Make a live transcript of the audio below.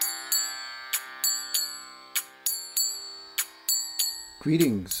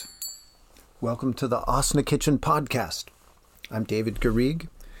Greetings. Welcome to the Asana Kitchen podcast. I'm David Garrigues,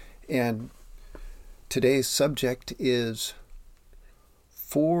 and today's subject is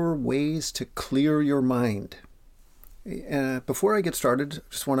 4 ways to clear your mind. Before I get started, I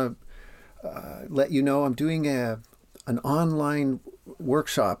just want to let you know I'm doing an online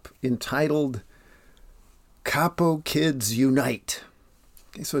workshop entitled Capo Kids Unite.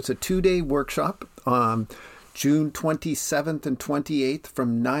 Okay, so it's a 2-day workshop, June 27th and 28th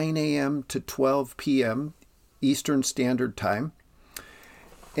from 9 a.m. to 12 p.m. Eastern Standard Time.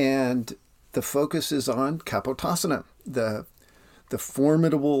 And the focus is on Kapotasana, the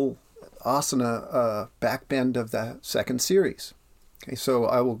formidable asana backbend of the second series. Okay, so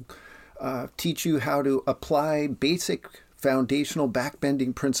I will teach you how to apply basic foundational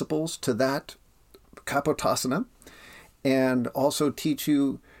backbending principles to that Kapotasana, and also teach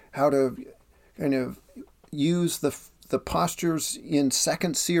you how to kind of use the postures in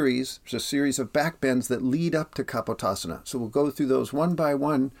second series. There's a series of backbends that lead up to Kapotasana. So we'll go through those one by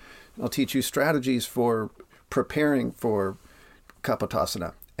one. I'll teach you strategies for preparing for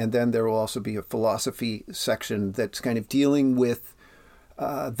Kapotasana. And then there will also be a philosophy section that's kind of dealing with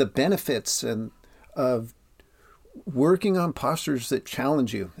the benefits of working on postures that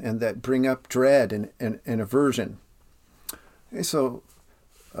challenge you and that bring up dread and aversion. Okay, so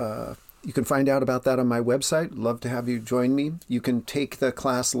you can find out about that on my website. Love to have you join me. You can take the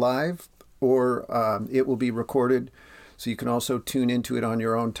class live, or it will be recorded, so you can also tune into it on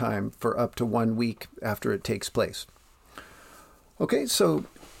your own time for up to 1 week after it takes place. Okay, so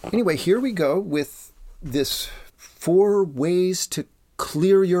anyway, here we go with this 4 ways to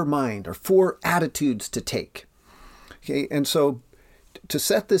clear your mind, or 4 attitudes to take. Okay, and so to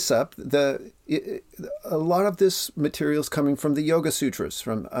set this up, a lot of this material is coming from the Yoga Sutras,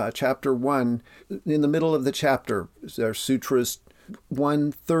 from chapter 1. In the middle of the chapter, there are sutras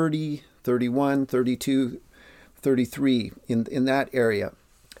 130, 31, 32, 33 in that area.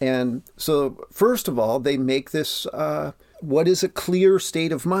 And so first of all, they make this, what is a clear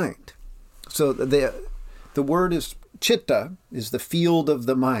state of mind? So the word is chitta, is the field of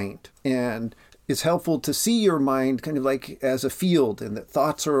the mind. And it's helpful to see your mind kind of like as a field, and that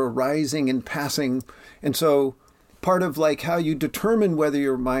thoughts are arising and passing. And so part of like how you determine whether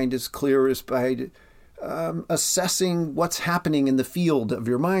your mind is clear is by assessing what's happening in the field of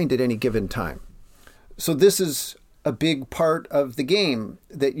your mind at any given time. So this is a big part of the game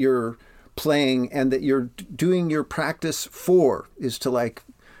that you're playing and that you're doing your practice for, is to like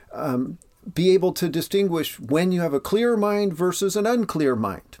be able to distinguish when you have a clear mind versus an unclear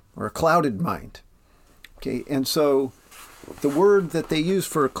mind, or a clouded mind. Okay, and so the word that they use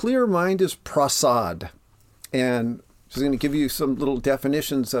for a clear mind is prasad. And I'm just going to give you some little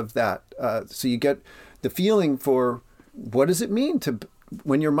definitions of that, so you get the feeling for what does it mean to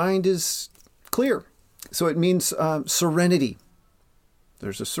when your mind is clear. So it means serenity.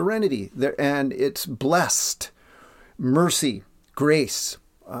 There's a serenity there, and it's blessed, mercy, grace,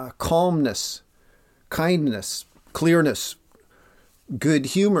 calmness, kindness, clearness, good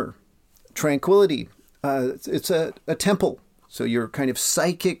humor, tranquility. It's a temple. So your kind of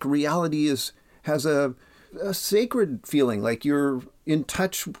psychic reality has a sacred feeling, like you're in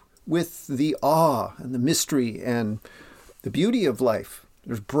touch with the awe and the mystery and the beauty of life.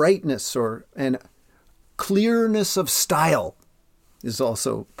 There's brightness and clearness of style is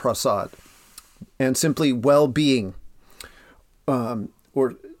also prasad. And simply well-being,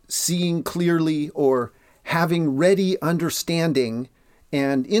 or seeing clearly, or having ready understanding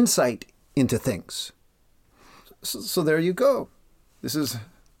and insight into things. So there you go. This is a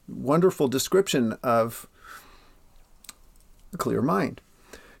wonderful description of a clear mind.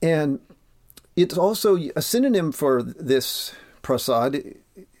 And it's also a synonym for this prasad,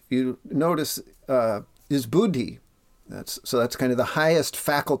 if you notice, is buddhi. That's kind of the highest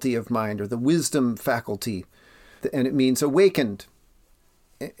faculty of mind, or the wisdom faculty. And it means awakened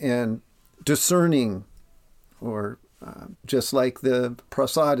and discerning, or just like the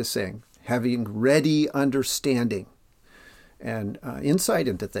prasad is saying, having ready understanding and insight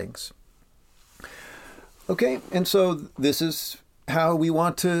into things. Okay, and so this is how we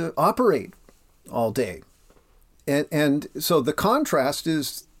want to operate all day. And so the contrast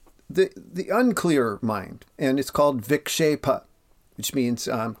is the unclear mind, and it's called vikshepa, which means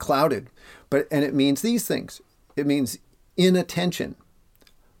clouded. And it means these things. It means inattention,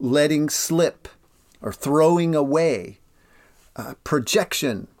 letting slip, or throwing away,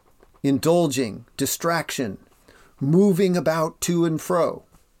 projection, indulging, distraction, moving about to and fro,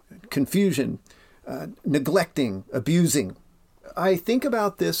 confusion, neglecting, abusing. I think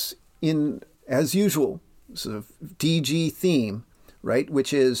about this in, as usual, sort of DG theme, right?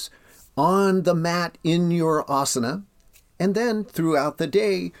 Which is on the mat in your asana. And then throughout the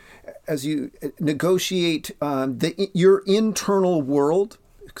day, as you negotiate your internal world,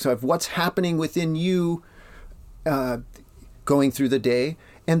 so of what's happening within you going through the day,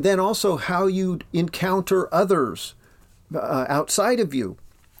 and then also how you encounter others outside of you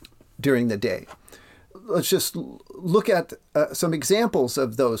during the day. Let's just look at some examples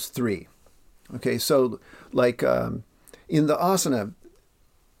of those three. Okay, so like in the asana,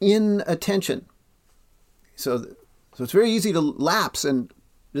 in attention. So it's very easy to lapse and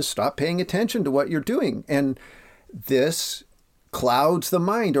just stop paying attention to what you're doing. And this clouds the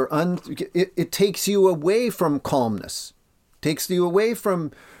mind, or it takes you away from calmness, takes you away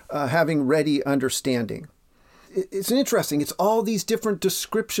from having ready understanding. It's interesting. It's all these different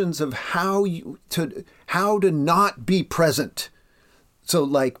descriptions of how to not be present. So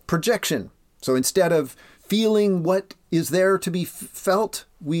like projection. So instead of feeling what is there to be felt,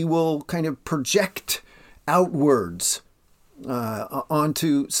 we will kind of project outwards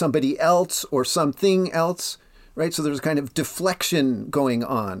onto somebody else or something else, right? So there's a kind of deflection going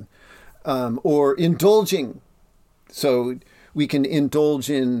on, or indulging. So we can indulge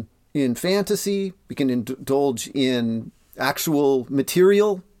in fantasy, we can indulge in actual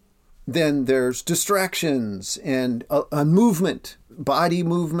material. Then there's distractions and a movement, body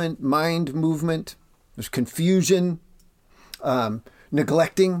movement, mind movement. There's confusion,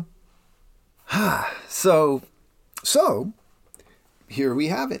 neglecting. So here we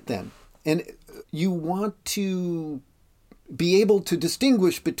have it then. And you want to be able to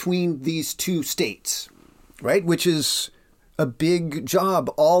distinguish between these two states, right? Which is a big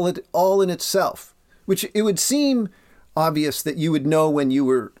job all in itself, which it would seem obvious that you would know when you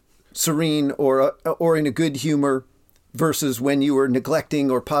were serene or in a good humor versus when you were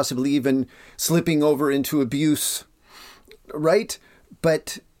neglecting or possibly even slipping over into abuse, right?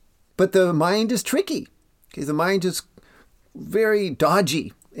 But the mind is tricky. Okay, the mind is very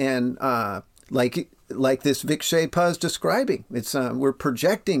dodgy, and like this Vikshepa is describing, it's we're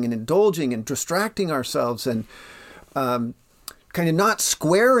projecting and indulging and distracting ourselves and kind of not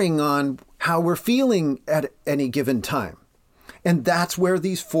squaring on how we're feeling at any given time. And that's where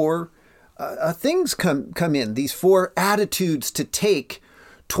these four things come in, these four attitudes to take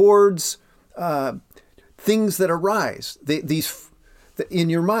towards things that arise, these in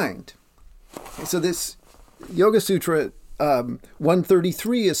your mind. So this Yoga Sutra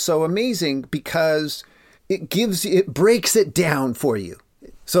 133 is so amazing because it breaks it down for you.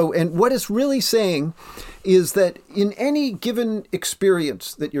 So, and what it's really saying is that in any given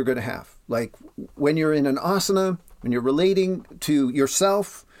experience that you're going to have, like when you're in an asana, when you're relating to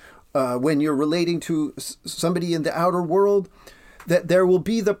yourself, when you're relating to somebody in the outer world, that there will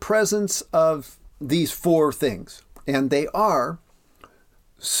be the presence of these four things. And they are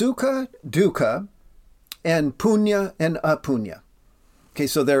sukha, dukkha, and punya and apunya. Okay,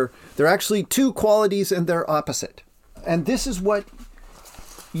 so they're actually two qualities and they're opposite. And this is what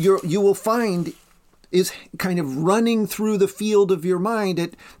you will find is kind of running through the field of your mind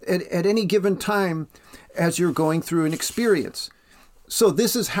at any given time as you're going through an experience. So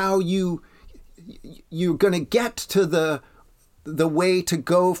this is how you're going to get to the way to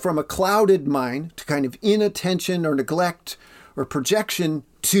go from a clouded mind to kind of inattention or neglect or projection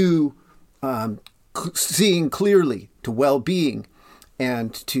to seeing clearly, to well-being,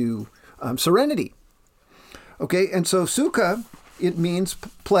 and to serenity. Okay, and so sukha, it means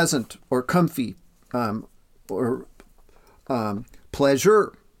pleasant or comfy, or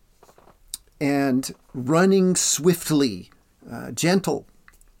pleasure, and running swiftly, gentle,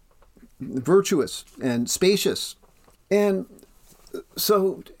 virtuous, and spacious. And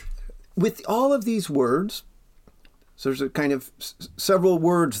so with all of these words, so there's a kind of several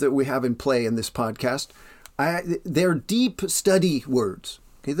words that we have in play in this podcast. They're deep study words.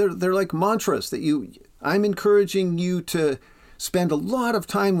 Okay, they're like mantras that I'm encouraging you to spend a lot of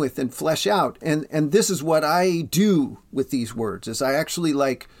time with and flesh out. And this is what I do with these words, is I actually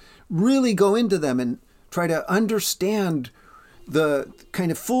really go into them and try to understand the kind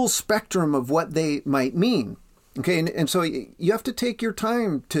of full spectrum of what they might mean. Okay, and so you have to take your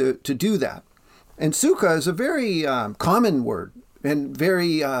time to do that. And sukha is a very common word and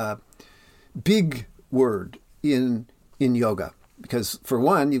very big word in yoga. Because for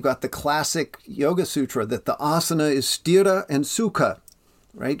one, you've got the classic Yoga Sutra that the asana is sthira and sukha,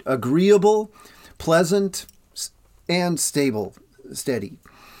 right? Agreeable, pleasant, and stable, steady.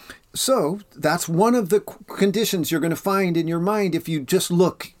 So that's one of the conditions you're going to find in your mind if you just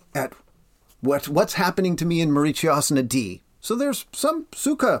look at what's happening to me in Marichyasana D. So there's some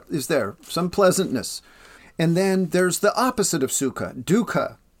sukha is there, some pleasantness. And then there's the opposite of sukha,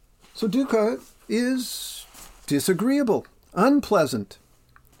 dukkha. So dukkha is disagreeable, unpleasant,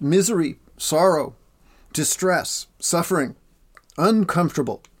 misery, sorrow, distress, suffering,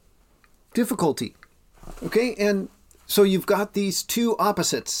 uncomfortable, difficulty. Okay, and so you've got these two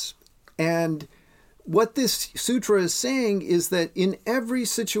opposites. And what this sutra is saying is that in every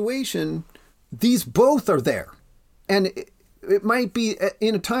situation, these both are there. And it might be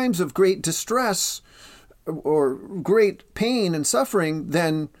in times of great distress or great pain and suffering,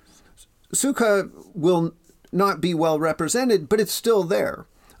 then sukha will not be well represented, but it's still there.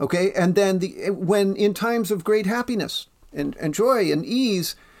 Okay, and then when in times of great happiness and joy and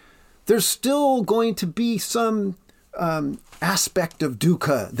ease, there's still going to be some aspect of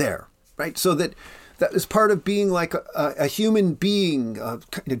dukkha there, right? So that is part of being like a human being,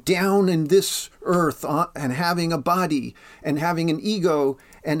 kind of down in this earth and having a body and having an ego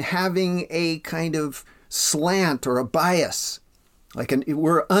and having a kind of slant or a bias.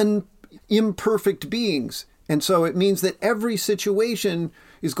 We're imperfect beings. And so it means that every situation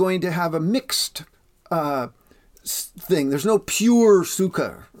is going to have a mixed thing. There's no pure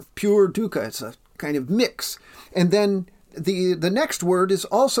sukha, pure dukkha. It's a kind of mix. And then the next word is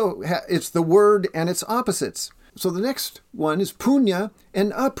also, it's the word and its opposites. So the next one is punya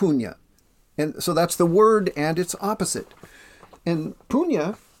and apunya. And so that's the word and its opposite. And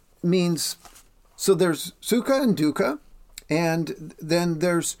punya means, so there's sukha and dukkha, and then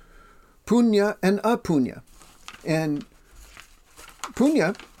there's punya and apunya. And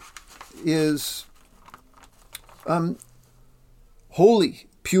punya is holy,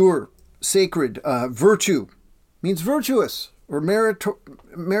 pure, sacred, virtue, means virtuous or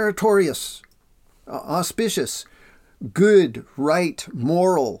meritorious, auspicious, good, right,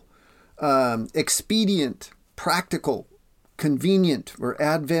 moral, expedient, practical, convenient or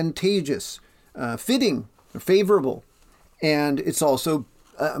advantageous, fitting or favorable. And it's also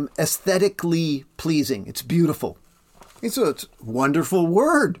aesthetically pleasing. It's beautiful. It's a wonderful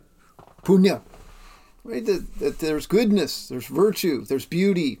word, punya. Right? That there's goodness, there's virtue, there's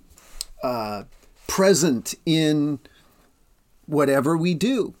beauty present in whatever we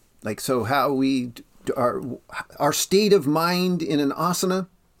do. Like, so how we our state of mind in an asana,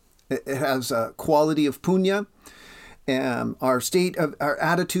 it has a quality of punya. Our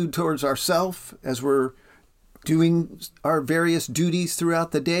attitude towards ourself as we're doing our various duties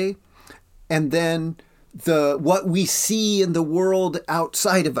throughout the day, and then what we see in the world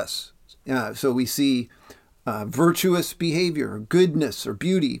outside of us. So we see virtuous behavior, goodness, or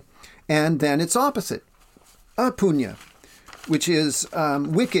beauty, and then its opposite, apunya, which is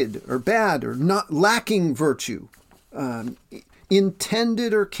wicked or bad or not lacking virtue,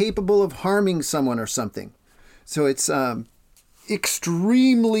 intended or capable of harming someone or something. So it's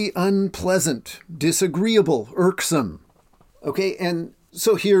extremely unpleasant, disagreeable, irksome. Okay, and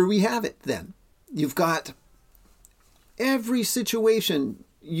so here we have it then. You've got every situation,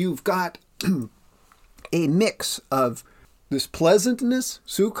 you've got a mix of this pleasantness,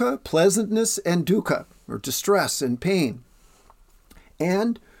 sukha, pleasantness, and dukkha, or distress and pain.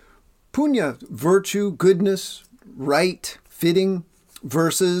 And punya, virtue, goodness, right, fitting,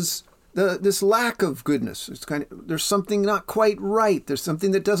 versus this lack of goodness. It's there's something not quite right. There's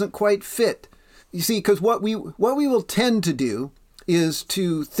something that doesn't quite fit. You see, because what we will tend to do is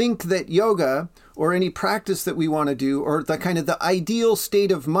to think that yoga or any practice that we want to do, or the ideal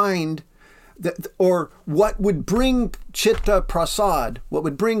state of mind, or what would bring chitta prasad, what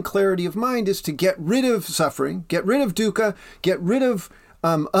would bring clarity of mind, is to get rid of suffering, get rid of dukkha, get rid of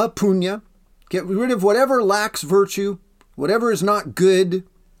apunya, get rid of whatever lacks virtue, whatever is not good,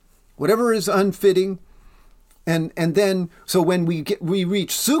 whatever is unfitting. And then, so when we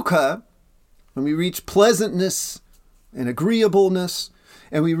reach sukha, when we reach pleasantness and agreeableness,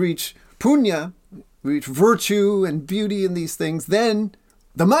 and we reach punya, we reach virtue and beauty in these things, then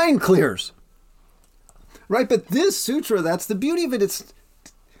the mind clears. Right? But this sutra, that's the beauty of it.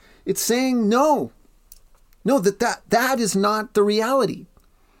 It's saying no, that is not the reality.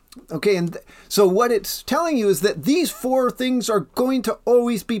 Okay, and so what it's telling you is that these four things are going to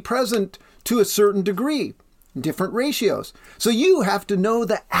always be present to a certain degree, in different ratios. So you have to know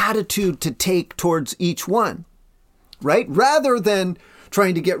the attitude to take towards each one, right? Rather than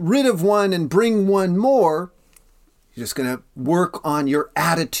trying to get rid of one and bring one more, you're just going to work on your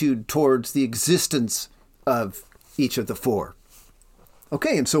attitude towards the existence of each of the four.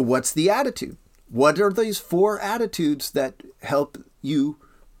 Okay, and so what's the attitude? What are these four attitudes that help you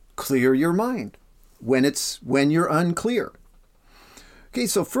clear your mind when you're unclear? Okay,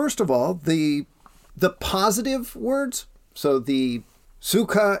 so first of all, the positive words, so the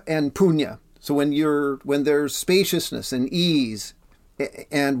sukha and punya. So when there's spaciousness and ease,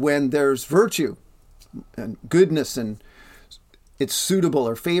 and when there's virtue and goodness, and it's suitable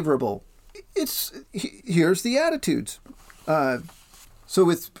or favorable, here's the attitudes. So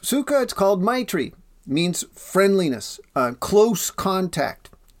with sukha, it's called maitri, means friendliness, close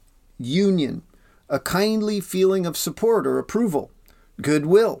contact, union, a kindly feeling of support or approval,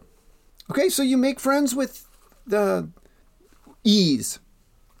 goodwill. Okay, so you make friends with the ease.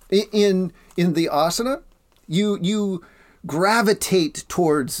 In the asana, you gravitate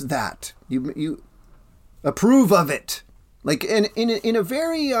towards that. You approve of it, like in a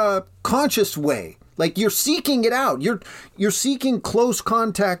very conscious way. Like you're seeking it out. You're seeking close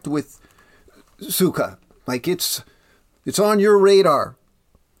contact with sukha. Like it's on your radar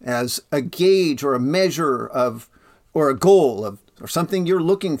as a gauge or a measure of, or a goal of, or something you're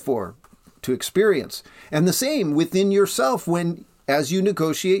looking for to experience. And the same within yourself as you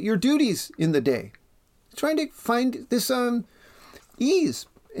negotiate your duties in the day. Trying to find this ease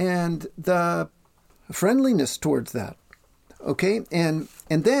and the friendliness towards that. Okay, and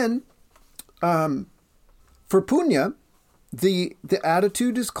then for punya, the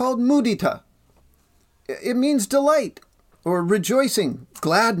attitude is called mudita. It means delight or rejoicing,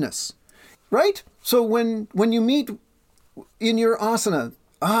 gladness, right? So when you meet in your asana,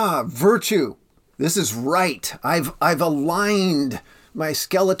 virtue, this is right. I've aligned my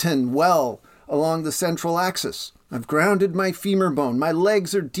skeleton well along the central axis. I've grounded my femur bone. My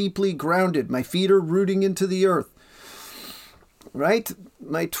legs are deeply grounded. My feet are rooting into the earth. Right?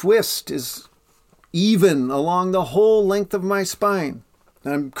 My twist is even along the whole length of my spine.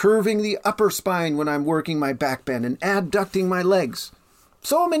 I'm curving the upper spine when I'm working my back bend and adducting my legs.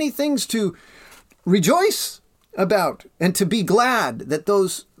 So many things to rejoice about and to be glad that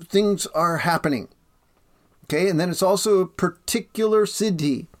those things are happening. Okay, and then it's also a particular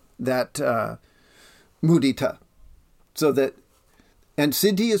siddhi, that mudita. So that, and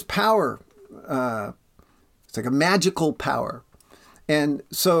siddhi is power. It's like a magical power. And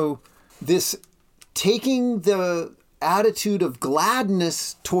so this taking the attitude of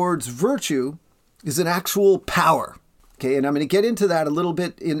gladness towards virtue is an actual power. Okay, and I'm going to get into that a little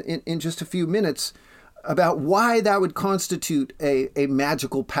bit in just a few minutes about why that would constitute a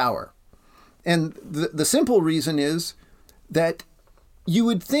magical power. And the simple reason is that you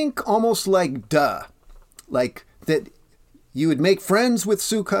would think almost like duh, like that you would make friends with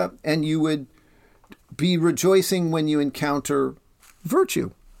sukha and you would be rejoicing when you encounter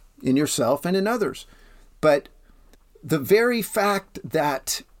virtue in yourself and in others. But the very fact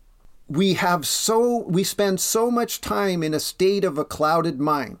that we spend so much time in a state of a clouded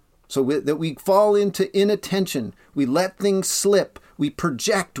mind, that we fall into inattention, we let things slip, we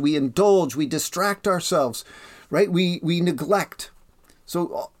project, we indulge, we distract ourselves, right? We neglect.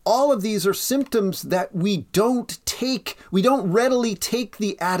 So all of these are symptoms that we don't readily take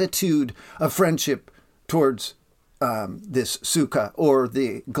the attitude of friendship towards this sukha or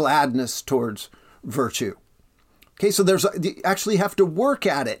the gladness towards virtue. Okay, so you actually have to work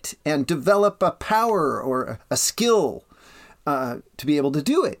at it and develop a power or a skill to be able to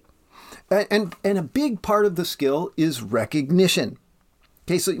do it. And a big part of the skill is recognition.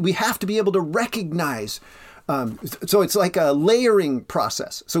 Okay, so we have to be able to recognize. So it's like a layering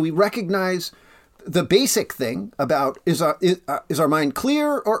process. So we recognize the basic thing about is our mind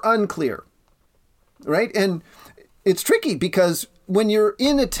clear or unclear, right? And it's tricky because when you're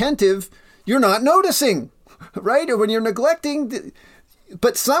inattentive, you're not noticing, right? Or when you're neglecting,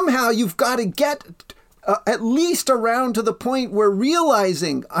 but somehow you've got to get at least around to the point where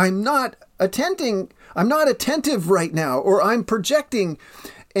realizing I'm not attentive right now, or I'm projecting,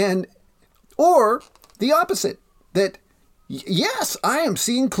 or the opposite, that yes, I am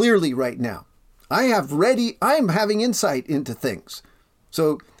seeing clearly right now. I'm having insight into things.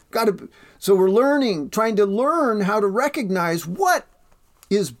 So we're trying to learn how to recognize what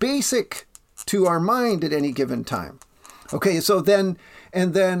is basic to our mind at any given time. Okay, so then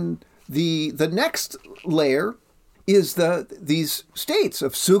the next layer is these states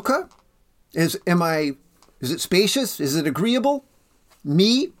of sukha. Is it spacious? Is it agreeable?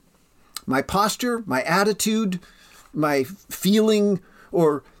 Me, my posture, my attitude, my feeling,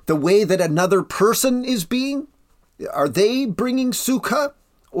 or the way that another person is being? Are they bringing sukha,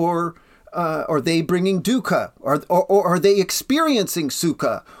 or are they bringing dukkha? Or are they experiencing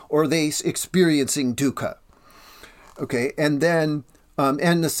sukha, or are they experiencing dukkha? Okay, and then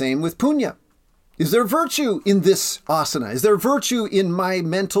and the same with punya. Is there virtue in this asana? Is there virtue in my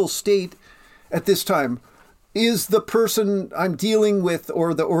mental state at this time? Is the person I'm dealing with,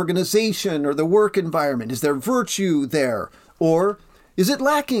 or the organization, or the work environment, is there virtue there? Or Is it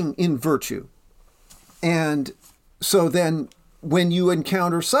lacking in virtue? And so then when you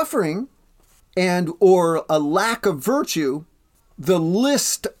encounter suffering and or a lack of virtue, the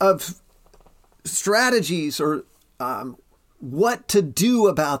list of strategies or what to do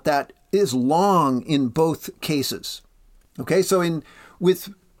about that is long in both cases. Okay, so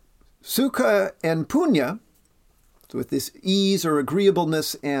with sukha and punya, so with this ease or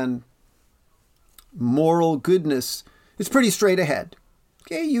agreeableness and moral goodness, it's pretty straight ahead.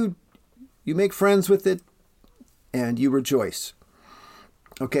 Okay, you make friends with it and you rejoice.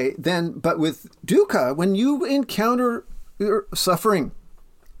 Okay, then, but with dukkha, when you encounter suffering,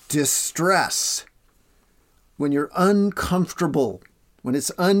 distress, when you're uncomfortable, when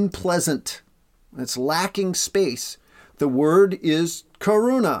it's unpleasant, when it's lacking space, the word is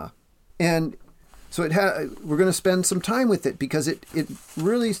karuna. And so we're going to spend some time with it because it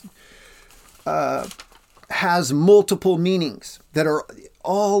really has multiple meanings that are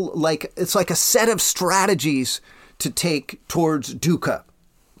all it's like a set of strategies to take towards dukkha.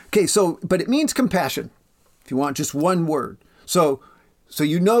 Okay, but it means compassion, if you want just one word. So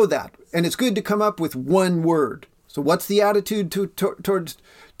you know that, and it's good to come up with one word. So what's the attitude towards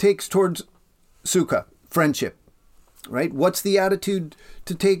sukha? Friendship, right? What's the attitude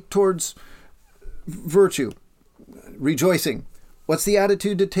to take towards virtue? Rejoicing. What's the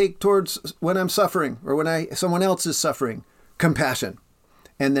attitude to take towards when I'm suffering or when someone else is suffering? Compassion.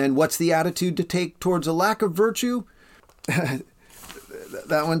 And then what's the attitude to take towards a lack of virtue?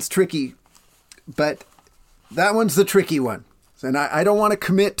 That one's tricky, but that one's the tricky one. And I don't want to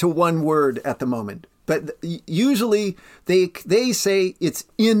commit to one word at the moment, but usually they say it's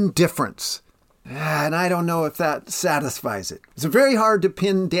indifference. And I don't know if that satisfies it. It's very hard to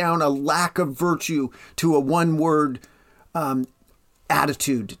pin down a lack of virtue to a one-word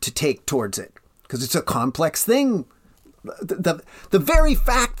attitude to take towards it, because it's a complex thing. The very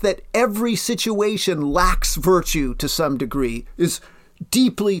fact that every situation lacks virtue to some degree is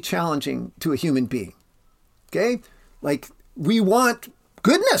deeply challenging to a human being. Okay? Like, we want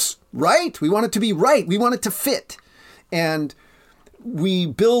goodness, right? We want it to be right. We want it to fit. And we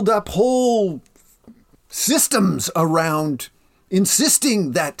build up whole systems around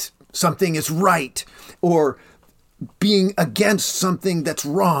insisting that something is right or being against something that's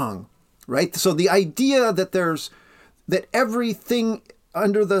wrong, right? So the idea that everything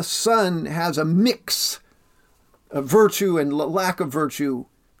under the sun has a mix of virtue and lack of virtue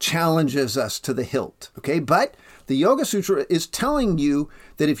challenges us to the hilt, okay? But the Yoga Sutra is telling you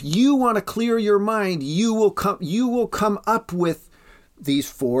that if you want to clear your mind, you will come up with these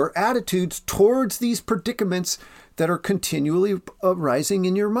 4 attitudes towards these predicaments that are continually arising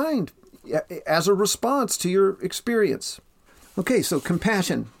in your mind as a response to your experience. Okay, so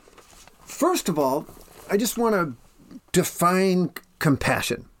compassion. First of all, I just want to define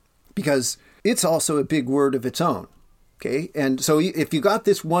compassion because it's also a big word of its own. Okay, and so if you got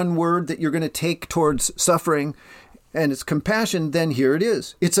this one word that you're going to take towards suffering, and it's compassion, then here it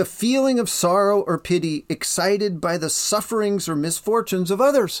is. It's a feeling of sorrow or pity excited by the sufferings or misfortunes of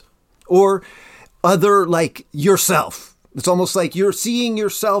others, or other like yourself. It's almost like you're seeing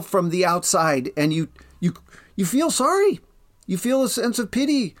yourself from the outside, and you feel sorry. You feel a sense of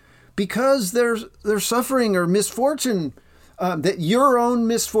pity because there's suffering or misfortune, that your own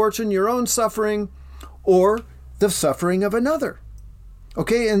misfortune, your own suffering, or the suffering of another.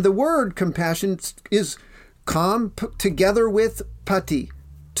 Okay, and the word compassion is kam together with pati,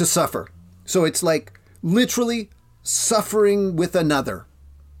 to suffer. So it's like literally suffering with another.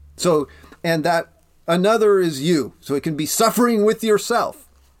 So, and that another is you. So it can be suffering with yourself,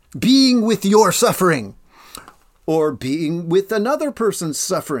 being with your suffering, or being with another person's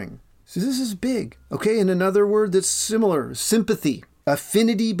suffering. So this is big. Okay, and another word that's similar, sympathy,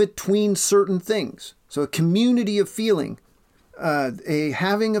 affinity between certain things. So a community of feeling,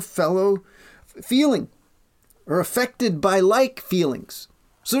 having a fellow feeling or affected by like feelings.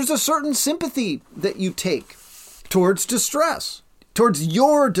 So there's a certain sympathy that you take towards distress, towards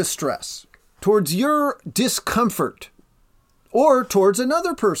your distress, towards your discomfort, or towards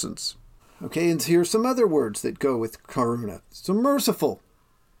another person's. Okay, and here's some other words that go with karuna. So merciful,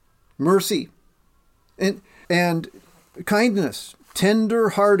 mercy, and kindness,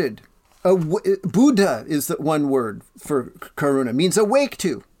 tender-hearted. Buddha is the one word for karuna, means awake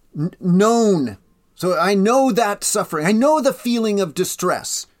to, known. So I know that suffering. I know the feeling of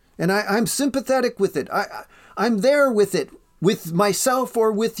distress, and I'm sympathetic with it. I'm there with it, with myself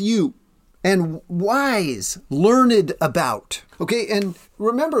or with you, and wise, learned about. Okay, and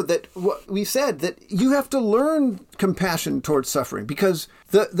remember that what we said, that you have to learn compassion towards suffering because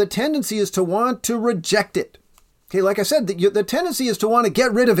the tendency is to want to reject it. Okay, like I said, the tendency is to want to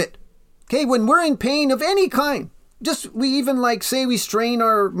get rid of it. Okay, when we're in pain of any kind, we even like say we strain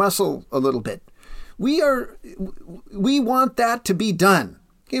our muscle a little bit. We want that to be done.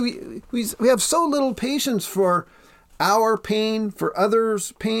 Okay, we have so little patience for our pain, for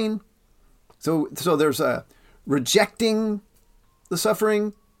others' pain. So there's a rejecting the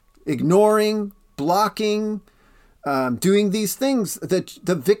suffering, ignoring, blocking, doing these things, the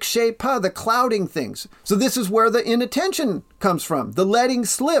vikshepa, the clouding things. So this is where the inattention comes from, the letting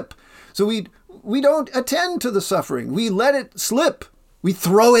slip. So we don't attend to the suffering. We let it slip. We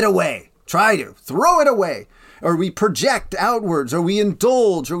throw it away. Try to throw it away. Or we project outwards, or we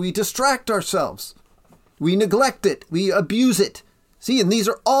indulge, or we distract ourselves. We neglect it. We abuse it. See, and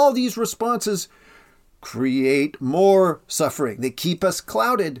all these responses create more suffering. They keep us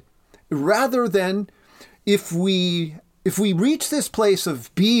clouded. Rather than if we reach this place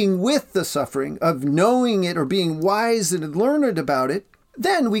of being with the suffering, of knowing it or being wise and learned about it,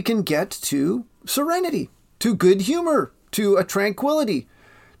 then we can get to serenity, to good humor, to a tranquility,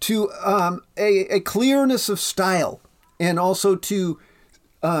 to a clearness of style, and also to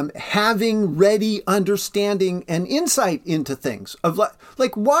having ready understanding and insight into things of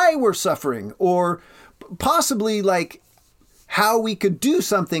like why we're suffering, or possibly like how we could do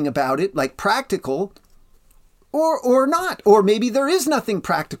something about it, like practical, or not, or maybe there is nothing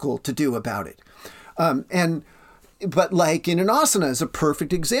practical to do about it. But like in an asana is a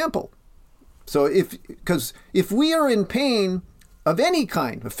perfect example. So because if we are in pain of any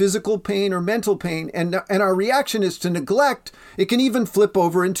kind, of physical pain or mental pain, and our reaction is to neglect, it can even flip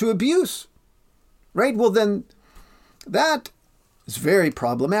over into abuse, right? Well, then that is very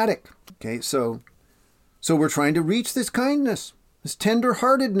problematic. Okay, so we're trying to reach this kindness, this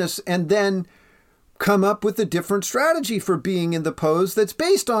tenderheartedness, and then come up with a different strategy for being in the pose that's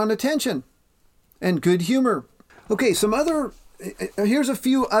based on attention and good humor. Okay, here's a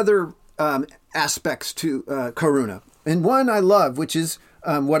few other aspects to karuna. And one I love, which is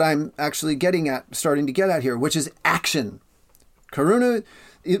what I'm actually starting to get at here, which is action. Karuna,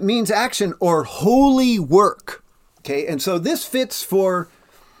 it means action or holy work. Okay, and so this fits for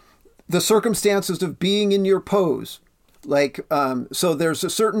the circumstances of being in your pose. Like, so there's a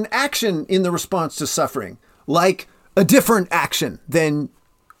certain action in the response to suffering, like a different action than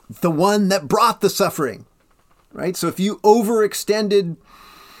the one that brought the suffering, right? So if you overextended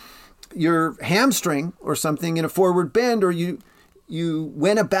your hamstring or something in a forward bend, or you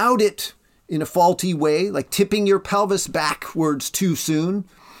went about it in a faulty way, like tipping your pelvis backwards too soon,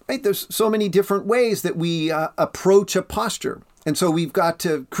 right? There's so many different ways that we approach a posture. And so we've got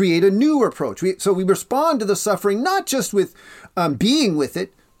to create a new approach. So we respond to the suffering, not just with being with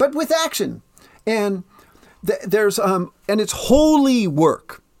it, but with action. And and it's holy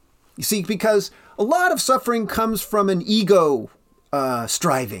work. You see, because a lot of suffering comes from an ego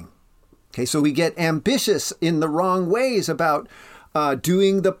striving. Okay, so we get ambitious in the wrong ways about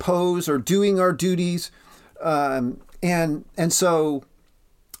doing the pose or doing our duties, and so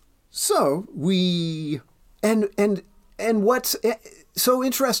we and what's so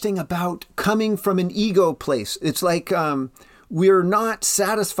interesting about coming from an ego place? It's like we're not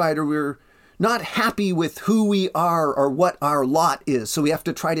satisfied, or we're not happy with who we are or what our lot is. So we have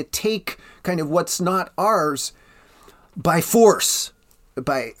to try to take kind of what's not ours by force.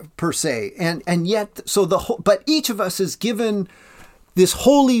 Per se, and yet, but each of us is given this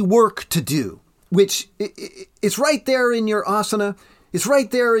holy work to do, which it's right there in your asana. It's right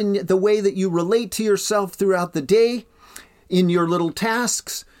there in the way that you relate to yourself throughout the day, in your little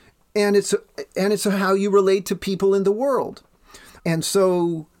tasks, and it's how you relate to people in the world. And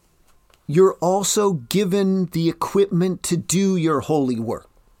so you're also given the equipment to do your holy work.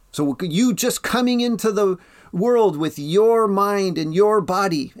 So you just coming into the world with your mind and your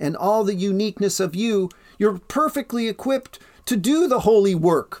body and all the uniqueness of you, you're perfectly equipped to do the holy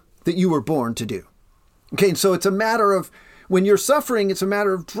work that you were born to do. Okay, and so it's a matter of, when you're suffering, it's a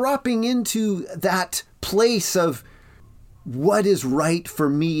matter of dropping into that place of what is right for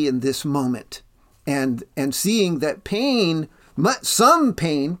me in this moment, and seeing that some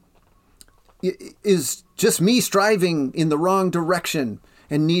pain is just me striving in the wrong direction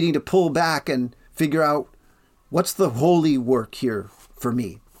and needing to pull back and figure out what's the holy work here for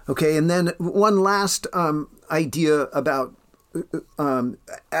me. Okay, and then one last idea about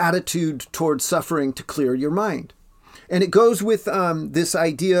attitude towards suffering to clear your mind. And it goes with this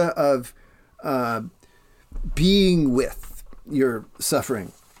idea of being with your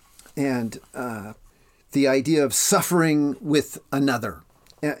suffering, and the idea of suffering with another,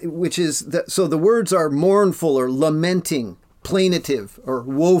 which is so the words are mournful or lamenting, plaintive or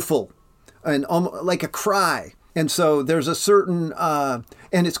woeful, and like a cry. And so there's a certain, and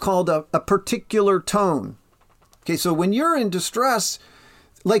it's called a particular tone. Okay, so when you're in distress,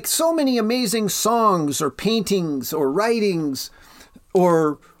 like so many amazing songs or paintings or writings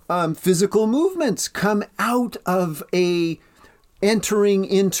or physical movements come out of a entering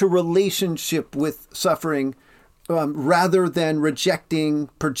into relationship with suffering rather than rejecting,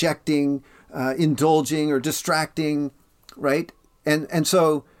 projecting, indulging or distracting, right? And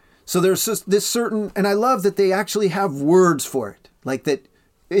so there's this certain, and I love that they actually have words for it, like that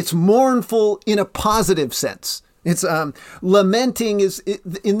it's mournful in a positive sense. It's lamenting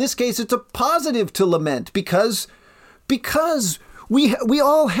in this case, it's a positive to lament because we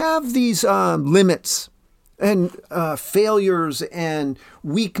all have these limits and failures and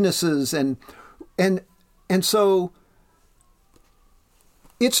weaknesses and so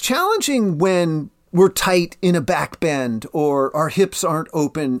it's challenging when we're tight in a back bend or our hips aren't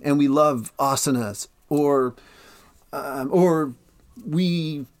open and we love asanas or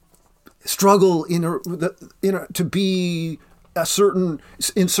we struggle to be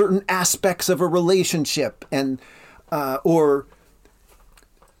in certain aspects of a relationship and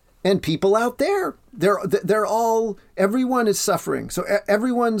people out there, they're all, everyone is suffering. So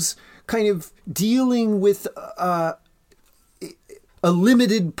everyone's kind of dealing with a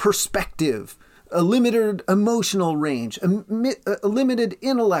limited perspective, a limited emotional range, a limited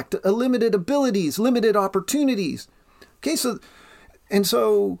intellect, a limited abilities, limited opportunities. Okay, so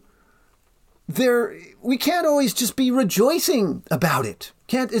we can't always just be rejoicing about it.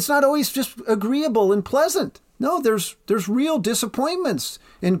 It's not always just agreeable and pleasant. No, there's real disappointments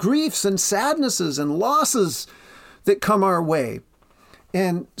and griefs and sadnesses and losses that come our way.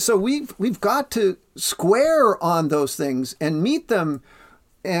 And so we've got to square on those things and meet them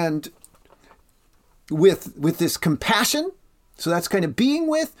and with this compassion. So that's kind of being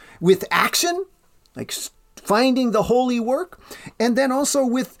with action, like finding the holy work, and then also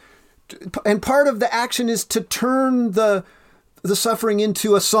and part of the action is to turn the suffering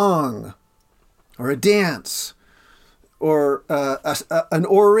into a song or a dance or an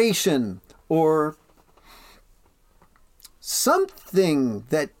oration or something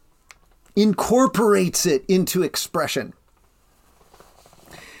that incorporates it into expression.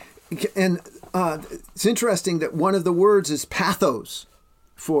 And it's interesting that one of the words is pathos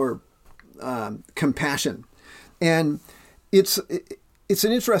for compassion. And it's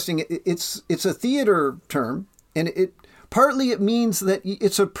an interesting, it's a theater term, and partly it means that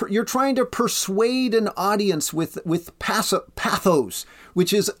you're trying to persuade an audience with pathos,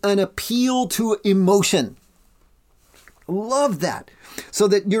 which is an appeal to emotion. Love that. So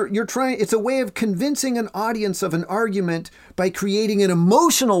that you're trying, it's a way of convincing an audience of an argument by creating an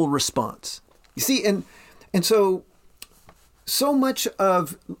emotional response. You see, and so much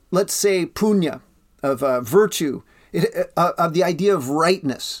of, let's say, punya, of virtue, of the idea of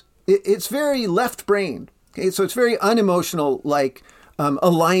rightness, it's very left-brained. Okay, so it's very unemotional, like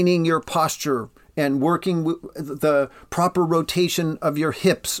aligning your posture and working with the proper rotation of your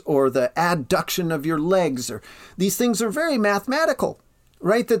hips or the adduction of your legs. Or these things are very mathematical,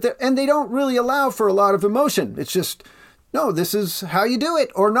 right? And they don't really allow for a lot of emotion. It's just, no, this is how you do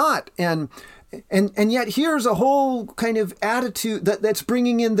it or not. And yet here's a whole kind of attitude that's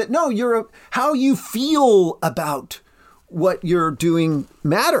bringing in that, no, how you feel about what you're doing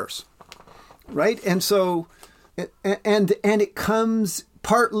matters, right? And so, and it comes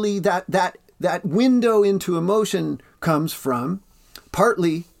partly that window into emotion comes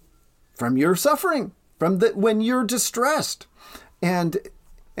partly from your suffering, when you're distressed, and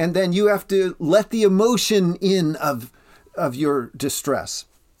then you have to let the emotion in of your distress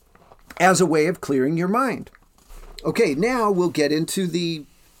as a way of clearing your mind. Okay, now we'll get into the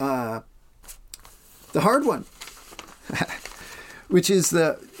hard one, which is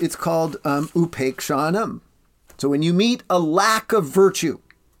it's called upekshanam. So when you meet a lack of virtue,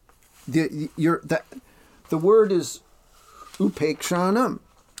 the word is upekshanam.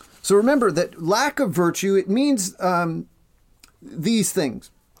 So remember that lack of virtue, it means these things: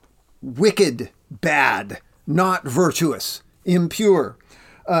 wicked, bad, not virtuous, impure,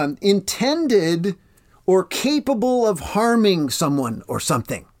 intended or capable of harming someone or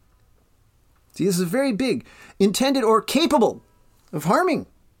something. See, this is very big. Intended or capable of harming.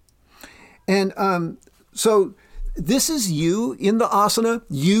 And so this is you in the asana,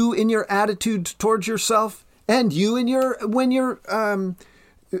 you in your attitude towards yourself, and you in when you're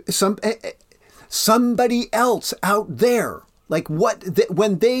somebody else out there. Like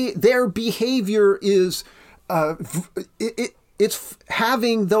when their behavior is it's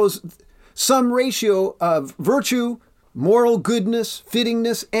having some ratio of virtue, moral goodness,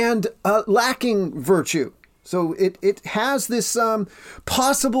 fittingness, and lacking virtue. So it has this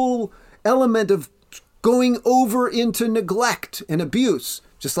possible element of going over into neglect and abuse,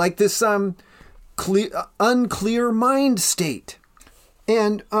 just like this unclear mind state.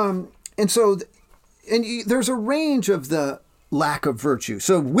 And there's a range of the lack of virtue.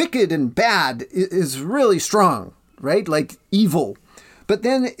 So wicked and bad is really strong, right? Like evil. But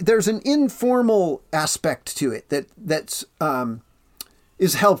then there's an informal aspect to it that's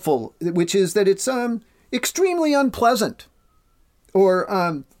is helpful, which is that it's extremely unpleasant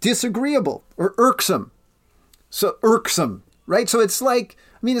or disagreeable or irksome. So irksome, right? So it's like,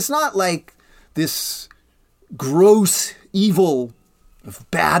 it's not like this gross evil of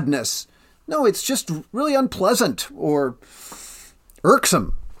badness. No, it's just really unpleasant or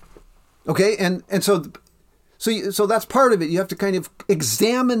irksome. Okay, and so that's part of it. You have to kind of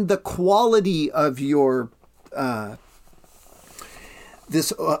examine the quality of your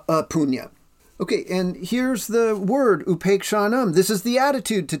this punya. Okay, and here's the word upekshanam. This is the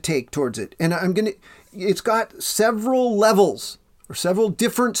attitude to take towards it, and it's got several levels or several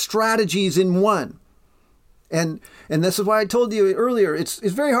different strategies in one. And this is why I told you earlier, it's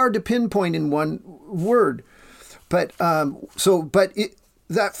very hard to pinpoint in one word. But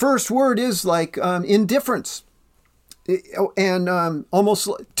that first word is like indifference and almost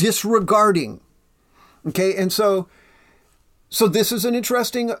disregarding. Okay, and so this is an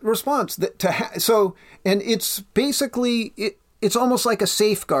interesting response and it's basically it's almost like a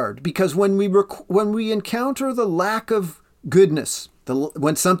safeguard, because when we encounter the lack of goodness,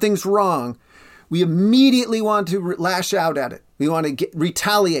 when something's wrong, we immediately want to lash out at it. We want to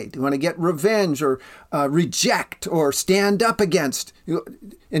retaliate. We want to get revenge or reject or stand up against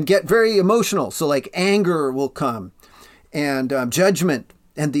and get very emotional. So like anger will come and judgment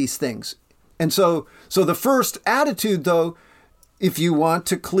and these things. And so the first attitude, though, if you want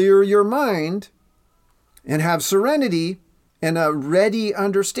to clear your mind and have serenity and a ready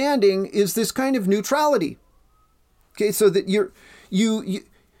understanding, is this kind of neutrality. Okay, so that you're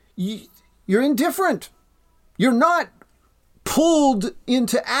indifferent. You're not pulled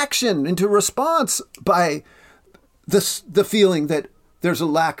into action, into response by the feeling that there's a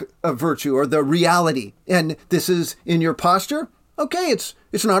lack of virtue or the reality. And this is in your posture. Okay,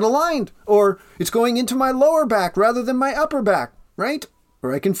 it's not aligned, or it's going into my lower back rather than my upper back, right?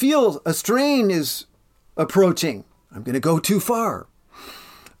 Or I can feel a strain is approaching. I'm going to go too far.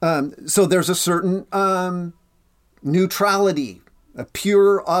 So there's a certain neutrality, a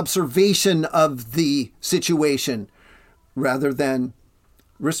pure observation of the situation rather than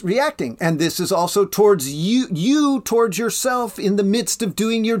reacting. And this is also towards you towards yourself in the midst of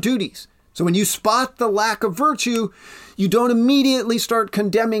doing your duties. So when you spot the lack of virtue, you don't immediately start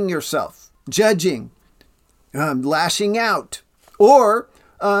condemning yourself, judging, lashing out, or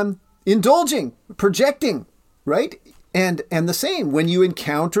indulging, projecting, right? And the same when you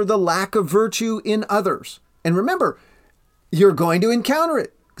encounter the lack of virtue in others. And remember, you're going to encounter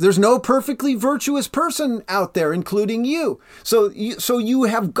it. There's no perfectly virtuous person out there, including you. So you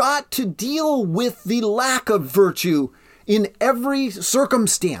have got to deal with the lack of virtue in every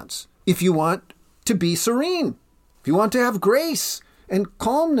circumstance if you want to be serene, if you want to have grace and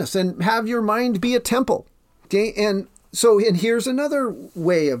calmness and have your mind be a temple. Okay, and here's another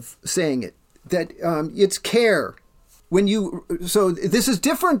way of saying it, that it's care. So this is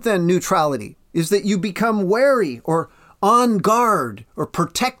different than neutrality, is that you become wary or on guard or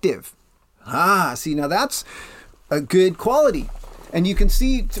protective. See, now that's a good quality. And you can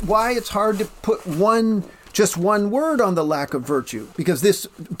see why it's hard to put just one word on the lack of virtue, because this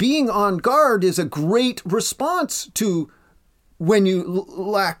being on guard is a great response to when you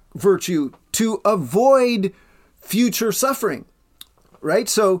lack virtue, to avoid future suffering, right?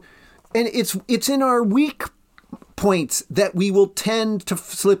 So, and it's in our weak points that we will tend to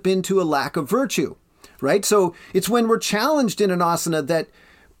slip into a lack of virtue. Right? So it's when we're challenged in an asana that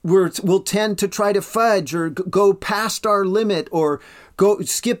we'll tend to try to fudge or go past our limit or go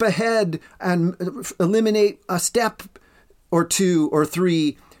skip ahead and eliminate a step or two or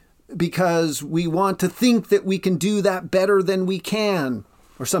three because we want to think that we can do that better than we can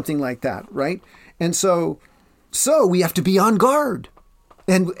or something like that, right? And so we have to be on guard.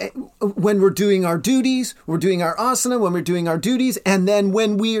 And when we're doing our duties, we're doing our asana, when we're doing our duties, and then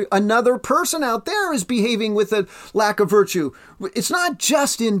when another person out there is behaving with a lack of virtue, it's not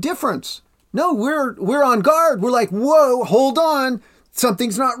just indifference. No, we're on guard. We're like, whoa, hold on,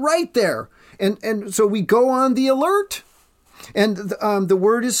 something's not right there. And so we go on the alert. And the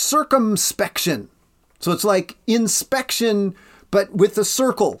word is circumspection. So it's like inspection, but with a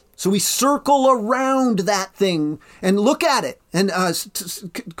circle. So we circle around that thing and look at it and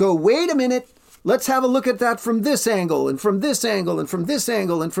go, wait a minute, let's have a look at that from this angle and from this angle and from this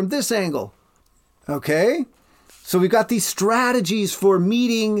angle and from this angle. Okay? So we've got these strategies for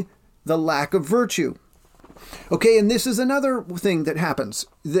meeting the lack of virtue. Okay, and this is another thing that happens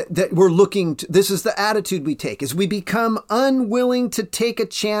that we're looking to. This is the attitude we take, is we become unwilling to take a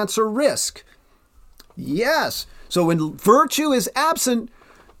chance or risk. Yes. So when virtue is absent,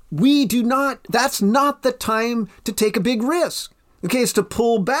 that's not the time to take a big risk. Okay, it's to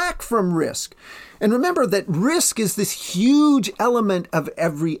pull back from risk. And remember that risk is this huge element of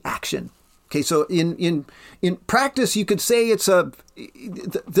every action. Okay, so in practice, you could say it's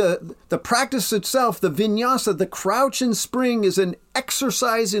the practice itself, the vinyasa, the crouch and spring, is an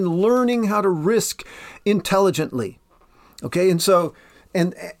exercise in learning how to risk intelligently. Okay, and so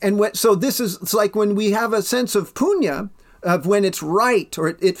this is, it's like when we have a sense of punya, of when it's right or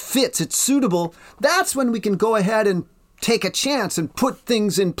it fits, it's suitable. That's when we can go ahead and take a chance and put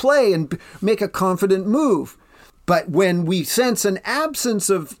things in play and make a confident move. But when we sense an absence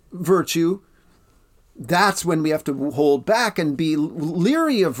of virtue, that's when we have to hold back and be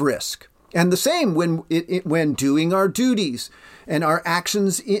leery of risk. And the same when doing our duties and our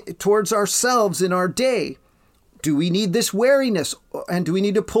actions towards ourselves in our day. Do we need this wariness, and do we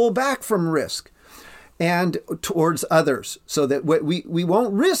need to pull back from risk and towards others, so that we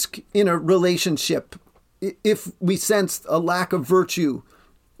won't risk in a relationship if we sense a lack of virtue,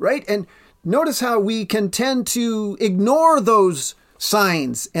 right? And notice how we can tend to ignore those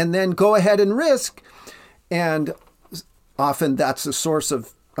signs and then go ahead and risk. And often that's the source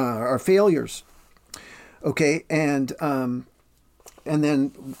of our failures. Okay, and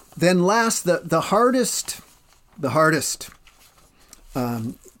then last, the hardest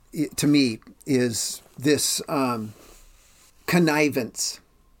to me is this connivance.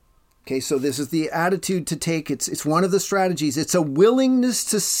 Okay, so this is the attitude to take. It's one of the strategies. It's a willingness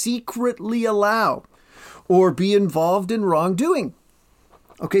to secretly allow or be involved in wrongdoing.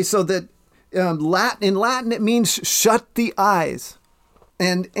 Okay, so that in Latin it means shut the eyes,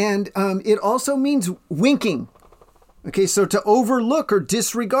 and it also means winking. Okay, so to overlook or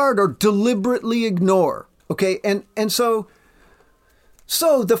disregard or deliberately ignore. Okay, and so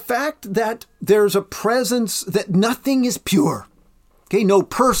the fact that there's a presence, that nothing is pure. Okay, no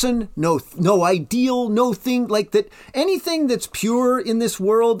person, no ideal, no thing like that. Anything that's pure in this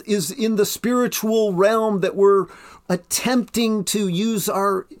world is in the spiritual realm that we're attempting to use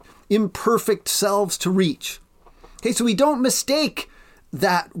our imperfect selves to reach. Okay, so we don't mistake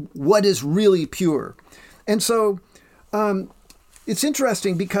that what is really pure. And so it's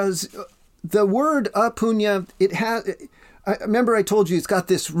interesting because the word apunya, remember I told you it's got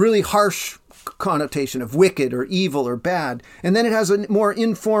this really harsh connotation of wicked or evil or bad. And then it has a more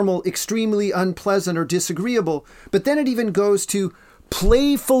informal, extremely unpleasant or disagreeable. But then it even goes to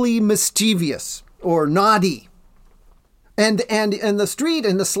playfully mischievous or naughty. And the street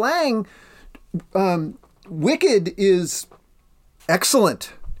and the slang, wicked is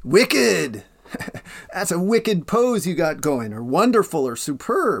excellent. Wicked. That's a wicked pose you got going, or wonderful or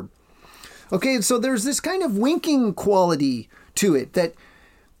superb. Okay, and so there's this kind of winking quality to it, that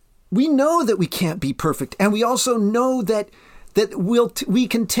we know that we can't be perfect. And we also know that we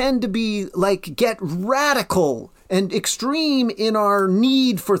can tend to be get radical and extreme in our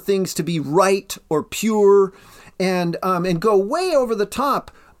need for things to be right or pure, and go way over the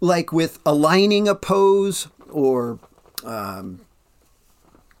top, like with aligning a pose or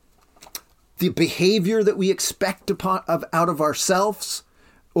the behavior that we expect out of ourselves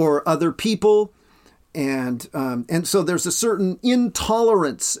or other people. And so there's a certain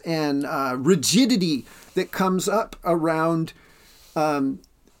intolerance and rigidity that comes up around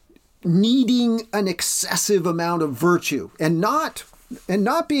needing an excessive amount of virtue, and not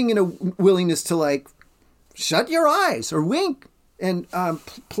being in a willingness to shut your eyes or wink and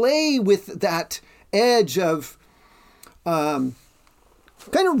play with that edge of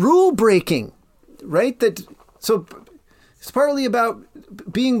kind of rule breaking, right? So it's partly about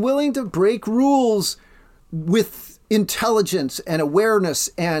being willing to break rules with intelligence and awareness,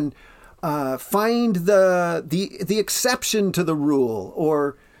 and find the exception to the rule,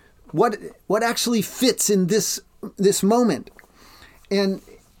 or what actually fits in this moment. And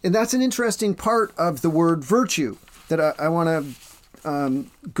that's an interesting part of the word virtue that I want to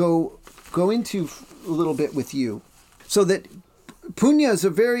go into a little bit with you. So that punya is a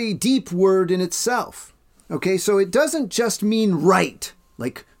very deep word in itself. Okay, so it doesn't just mean right,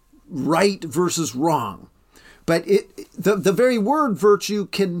 like right versus wrong. But the very word virtue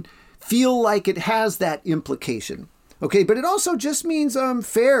can feel like it has that implication. Okay, but it also just means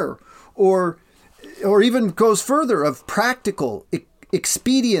fair, or even goes further, of practical,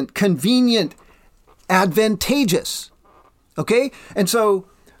 expedient, convenient, advantageous. Okay? And so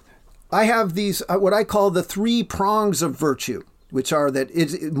I have these, what I call the 3 prongs of virtue, which are that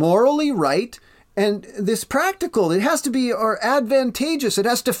it's morally right, and this practical, it has to be or advantageous, it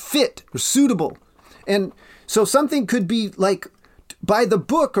has to fit or suitable. And so something could be like by the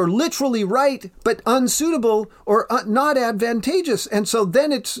book or literally right, but unsuitable or not advantageous. And so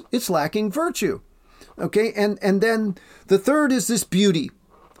then it's lacking virtue. Okay. And then the third is this beauty,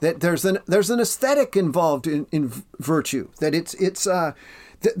 that there's an aesthetic involved in virtue, that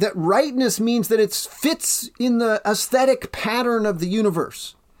that rightness means that it fits in the aesthetic pattern of the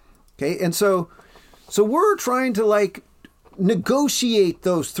universe. Okay. And so we're trying to like negotiate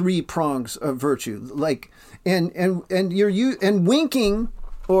those 3 prongs of virtue, like, and winking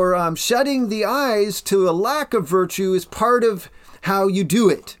or shutting the eyes to a lack of virtue is part of how you do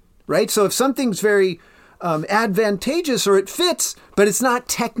it, right? So if something's very advantageous or it fits, but it's not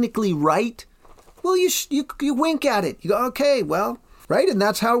technically right, well, you wink at it. You go, okay, well, right? And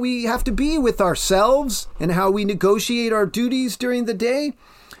that's how we have to be with ourselves and how we negotiate our duties during the day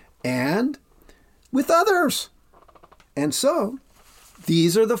and with others. And so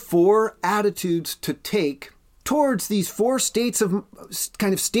these are the 4 attitudes to take towards these 4 states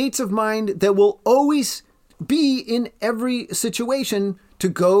of mind that will always be in every situation to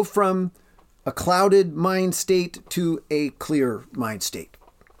go from a clouded mind state to a clear mind state.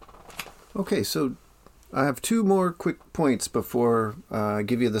 Okay, so I have 2 more quick points before I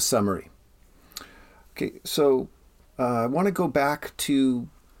give you the summary. Okay, so I want to go back to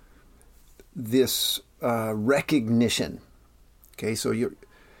this recognition. Okay, so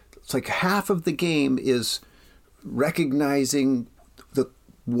it's like half of the game is recognizing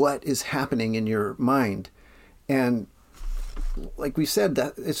what is happening in your mind. And like we said,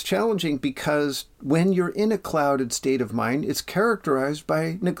 that it's challenging because when you're in a clouded state of mind, it's characterized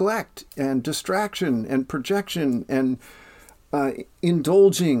by neglect and distraction and projection and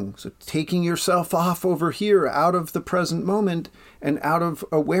indulging, so taking yourself off over here out of the present moment and out of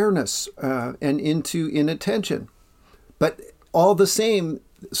awareness and into inattention. But all the same,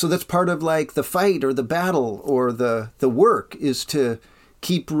 so that's part of like the fight or the battle or the work is to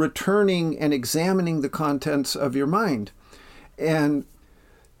keep returning and examining the contents of your mind. And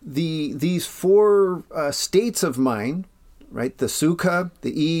these 4 states of mind, right? The sukha,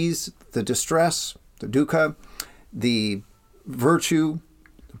 the ease, the distress, the dukkha, the virtue,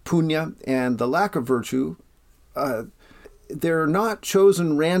 punya, and the lack of virtue, they're not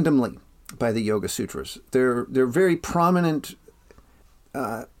chosen randomly by the Yoga Sutras. They're very prominent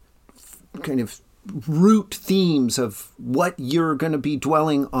kind of root themes of what you're going to be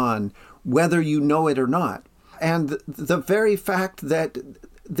dwelling on, whether you know it or not. And the very fact that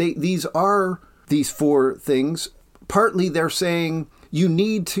these are these 4 things, partly they're saying you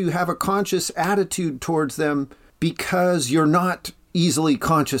need to have a conscious attitude towards them because you're not easily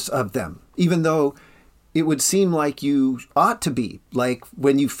conscious of them, even though it would seem like you ought to be. Like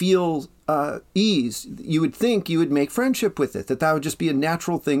when you feel ease, you would think you would make friendship with it, that would just be a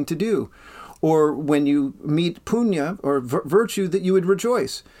natural thing to do. Or when you meet punya or virtue, that you would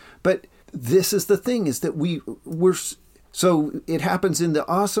rejoice. But this is the thing, is that we're so it happens in the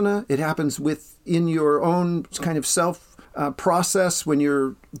asana, it happens within your own kind of self process when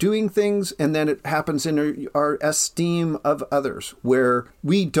you're doing things, and then it happens in our esteem of others, where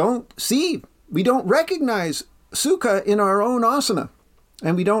we don't recognize sukha in our own asana,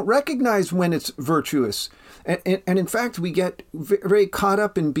 and we don't recognize when it's virtuous. And in fact, we get very caught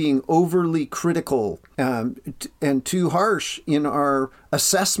up in being overly critical and too harsh in our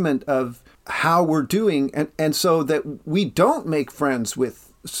assessment of how we're doing. And so that we don't make friends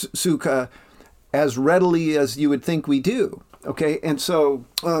with sukha as readily as you would think we do. Okay. And so,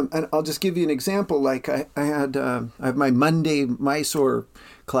 and I'll just give you an example. Like I have my Monday Mysore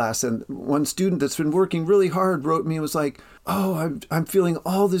class, and one student that's been working really hard wrote me and was like, oh, I'm feeling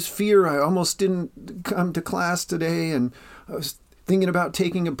all this fear. I almost didn't come to class today, and I was thinking about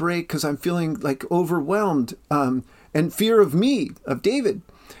taking a break because I'm feeling like overwhelmed, and fear of me, of David.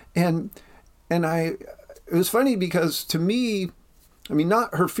 And it was funny because to me, I mean,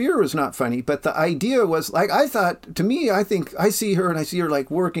 not her fear was not funny, but the idea was like, I think I see her and I see her like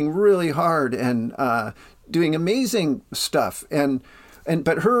working really hard and doing amazing stuff.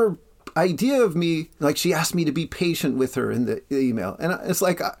 But her idea of me, like she asked me to be patient with her in the email. And it's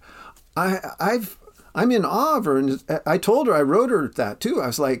like, I'm in awe of her. And I told her, I wrote her that too. I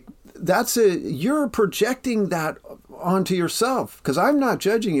was like, you're projecting that onto yourself, because I'm not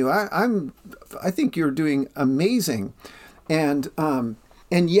judging you. I think you're doing amazing. And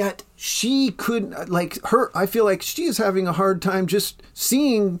yet she couldn't, like her, I feel like she is having a hard time just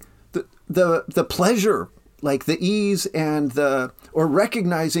seeing the pleasure, like the ease and or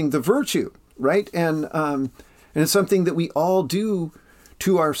recognizing the virtue, right? And it's something that we all do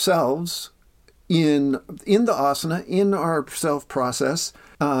to ourselves in the asana, in our self process.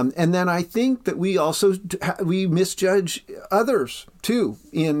 And then I think that we also we misjudge others too.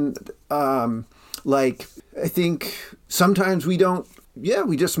 I think sometimes we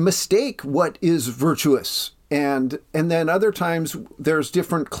just mistake what is virtuous. And then other times there's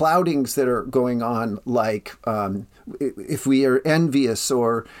different cloudings that are going on, like if we are envious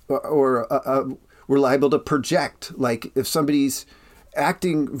or we're liable to project. Like if somebody's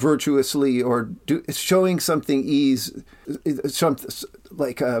acting virtuously or showing something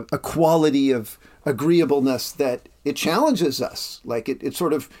like a quality of agreeableness that it challenges us. Like it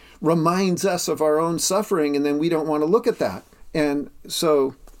sort of reminds us of our own suffering, and then we don't want to look at that. And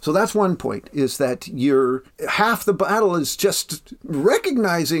so that's one point, is that half the battle is just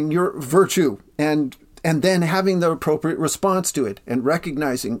recognizing your virtue and then having the appropriate response to it and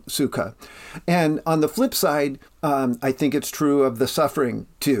recognizing sukha. And on the flip side, I think it's true of the suffering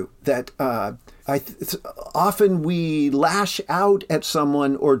too, that often we lash out at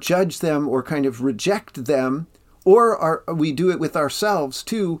someone or judge them or kind of reject them, or we do it with ourselves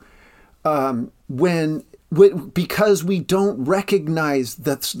too, because we don't recognize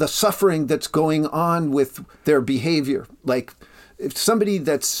the suffering that's going on with their behavior. Like if somebody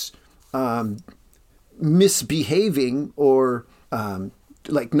that's misbehaving or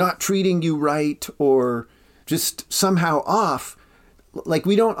like not treating you right or just somehow off, like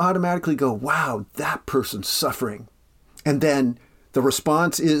we don't automatically go, wow, that person's suffering. And then the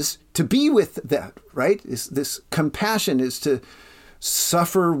response is to be with that, right? Is this compassion is to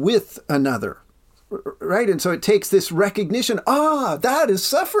suffer with another, right? And so it takes this recognition, that is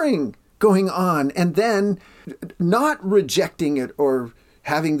suffering going on, and then not rejecting it or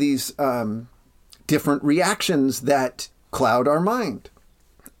having these different reactions that cloud our mind,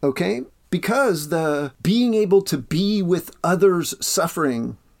 okay? Because the being able to be with others'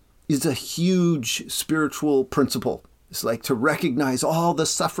 suffering is a huge spiritual principle. It's like to recognize all the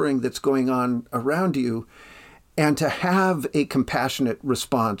suffering that's going on around you and to have a compassionate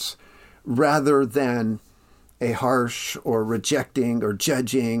response rather than a harsh or rejecting or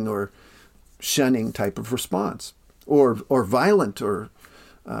judging or shunning type of response, or violent or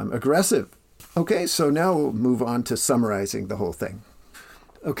aggressive. Okay, so now we'll move on to summarizing the whole thing.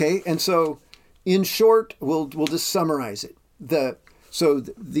 Okay, and so in short, we'll just summarize it.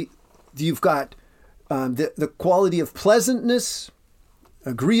 You've got the quality of pleasantness,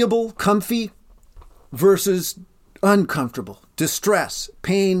 agreeable, comfy, versus uncomfortable, distress,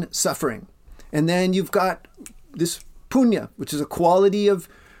 pain, suffering. And then you've got this punya, which is a quality of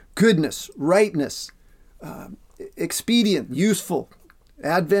goodness, rightness, expedient, useful,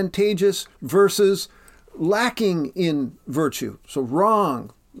 advantageous, versus lacking in virtue. So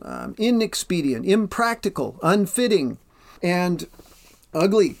wrong, inexpedient, impractical, unfitting, and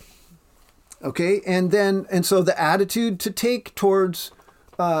ugly. Okay, and so the attitude to take towards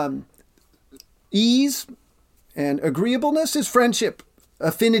ease and agreeableness is friendship,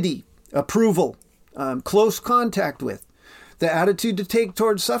 affinity, approval, close contact with. The attitude to take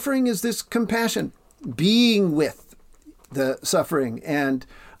towards suffering is this compassion, being with the suffering, and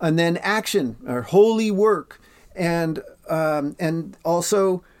then action or holy work, and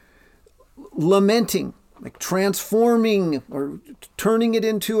also lamenting, like transforming or turning it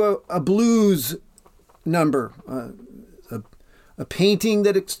into a blues number, a painting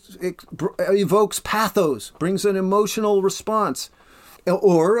that evokes pathos, brings an emotional response,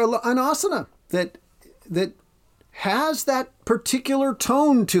 or an asana that has that particular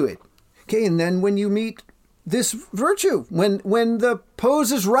tone to it. Okay, and then when you meet this virtue, when the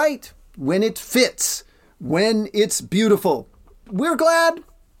pose is right, when it fits, when it's beautiful, we're glad.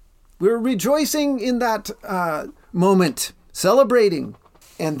 We're rejoicing in that moment, celebrating.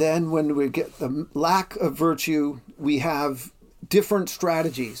 And then when we get the lack of virtue, we have different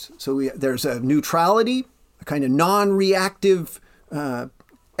strategies. So there's a neutrality, a kind of non-reactive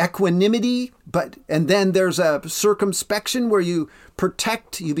equanimity, and then there's a circumspection where you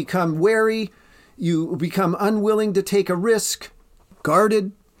protect, you become wary, you become unwilling to take a risk,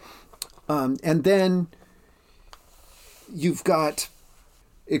 guarded, and then you've got,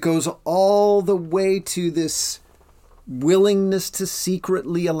 it goes all the way to this willingness to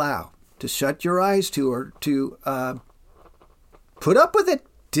secretly allow, to shut your eyes to, or to put up with it,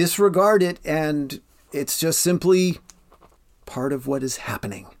 disregard it, and it's just simply part of what is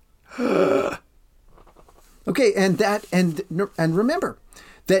happening. Okay, and remember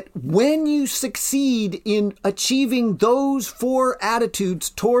that when you succeed in achieving those 4 attitudes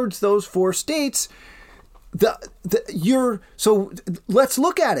towards those 4 states, so let's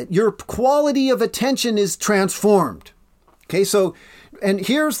look at it. Your quality of attention is transformed. Okay, so, and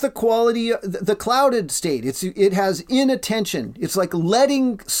here's the quality, the clouded state. It has inattention. It's like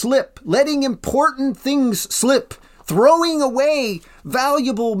letting important things slip, throwing away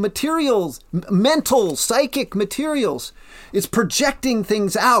valuable materials, mental, psychic materials. It's projecting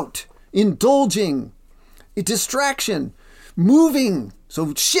things out, indulging, distraction, moving,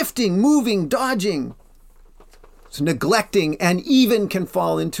 so shifting, moving, dodging. It's neglecting, and even can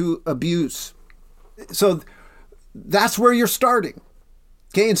fall into abuse. So that's where you're starting.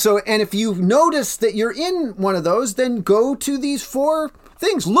 Okay, and if you notice that you're in one of those, then go to these 4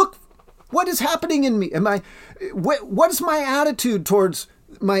 things. Look, what is happening in me? What is my attitude towards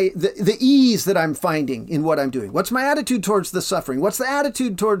the ease that I'm finding in what I'm doing? What's my attitude towards the suffering? What's the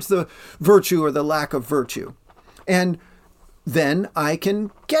attitude towards the virtue or the lack of virtue? And then I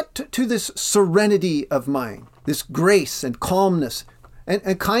can get to this serenity of mind, this grace and calmness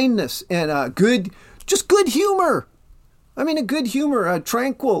and kindness and good humor. I mean, a good humor, a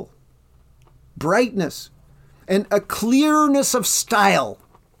tranquil brightness, and a clearness of style.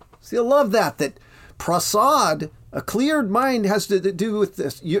 See, I love that prasad, a cleared mind, has to do with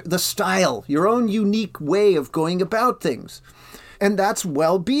this, the style, your own unique way of going about things. And that's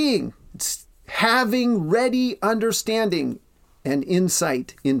well-being. It's having ready understanding and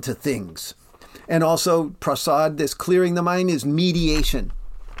insight into things. And also, prasad, this clearing the mind, is mediation.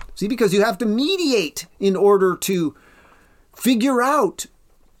 See, because you have to mediate in order to figure out.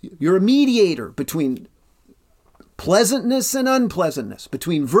 You're a mediator between pleasantness and unpleasantness,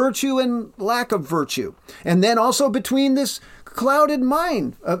 between virtue and lack of virtue, and then also between this clouded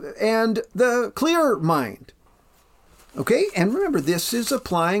mind and the clear mind. Okay, and remember, this is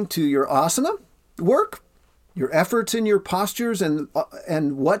applying to your asana work, your efforts in your postures, and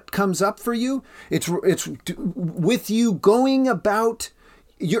what comes up for you. It's with you going about.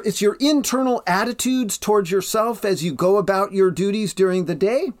 It's your internal attitudes towards yourself as you go about your duties during the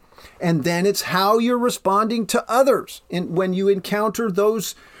day. And then it's how you're responding to others when you encounter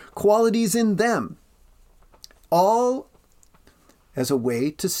those qualities in them. All as a way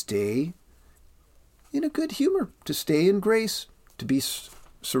to stay in a good humor, to stay in grace, to be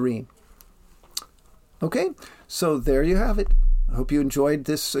serene. Okay, so there you have it. I hope you enjoyed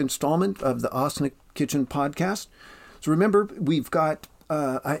this installment of the Asana Kitchen podcast. So remember, we've got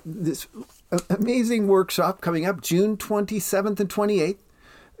this amazing workshop coming up June 27th and 28th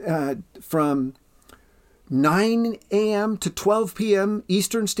from 9 a.m. to 12 p.m.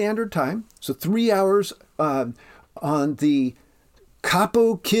 Eastern Standard Time. So 3 hours on the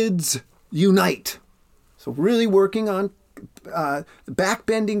Capo Kids Unite. So really working on the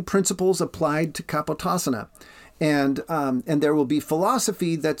backbending principles applied to Kapotasana. And there will be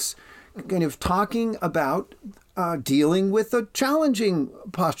philosophy that's kind of talking about dealing with the challenging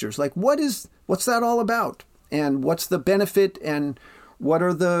postures. Like what's that all about? And what's the benefit and what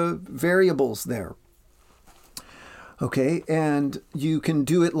are the variables there? Okay, and you can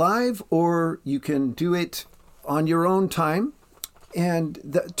do it live or you can do it on your own time. And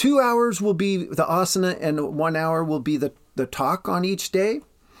the 2 hours will be the asana and 1 hour will be the talk on each day.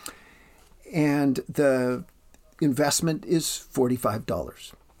 And the investment is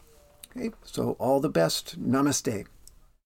 $45. Okay, so all the best. Namaste.